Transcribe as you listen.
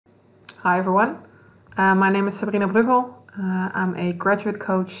Hi everyone, my name is Sabrina Bruegel. I'm a graduate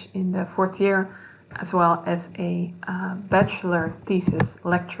coach in the 4th year as well as a bachelor thesis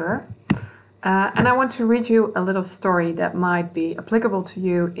lecturer. And I want to read you a little story that might be applicable to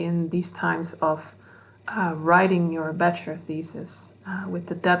you in these times of writing your bachelor thesis with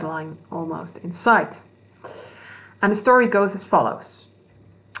the deadline almost in sight. And the story goes as follows.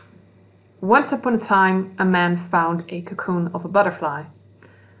 Once upon a time, a man found a cocoon of a butterfly.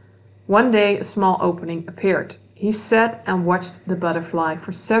 One day a small opening appeared. He sat and watched the butterfly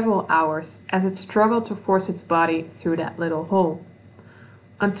for several hours as it struggled to force its body through that little hole,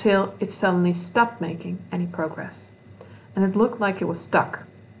 until it suddenly stopped making any progress, and it looked like it was stuck.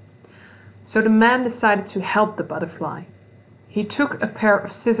 So the man decided to help the butterfly. He took a pair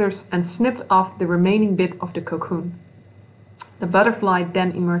of scissors and snipped off the remaining bit of the cocoon. The butterfly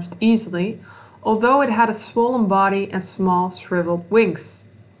then emerged easily, although it had a swollen body and small shriveled wings.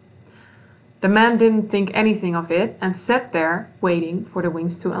 The man didn't think anything of it and sat there waiting for the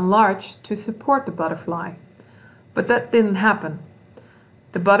wings to enlarge to support the butterfly. But that didn't happen.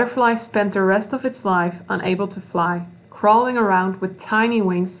 The butterfly spent the rest of its life unable to fly, crawling around with tiny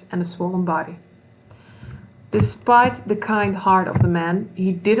wings and a swollen body. Despite the kind heart of the man,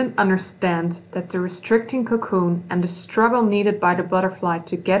 he didn't understand that the restricting cocoon and the struggle needed by the butterfly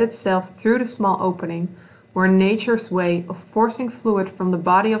to get itself through the small opening were nature's way of forcing fluid from the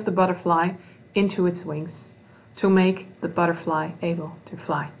body of the butterfly into its wings to make the butterfly able to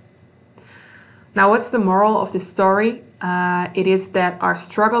fly. Now, what's the moral of this story? It is that our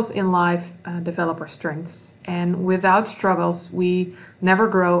struggles in life develop our strengths, and without struggles we never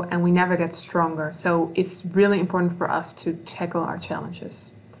grow and we never get stronger. So it's really important for us to tackle our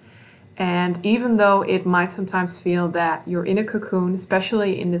challenges. And even though it might sometimes feel that you're in a cocoon,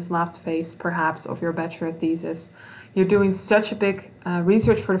 especially in this last phase perhaps of your bachelor thesis, you're doing such a big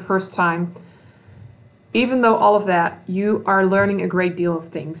research for the first time, even though all of that, you are learning a great deal of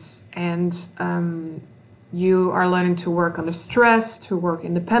things, and you are learning to work under stress, to work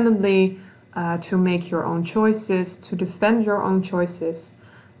independently, to make your own choices, to defend your own choices.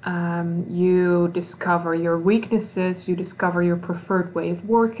 You discover your weaknesses, you discover your preferred way of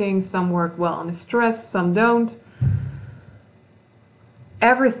working. Some work well under stress, some don't.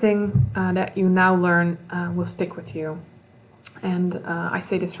 Everything that you now learn will stick with you. And I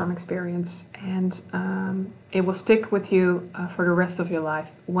say this from experience, and it will stick with you for the rest of your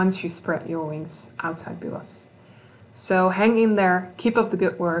life once you spread your wings outside BUAS. So hang in there, keep up the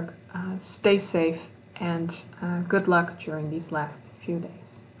good work, stay safe, and good luck during these last few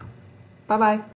days. Bye bye.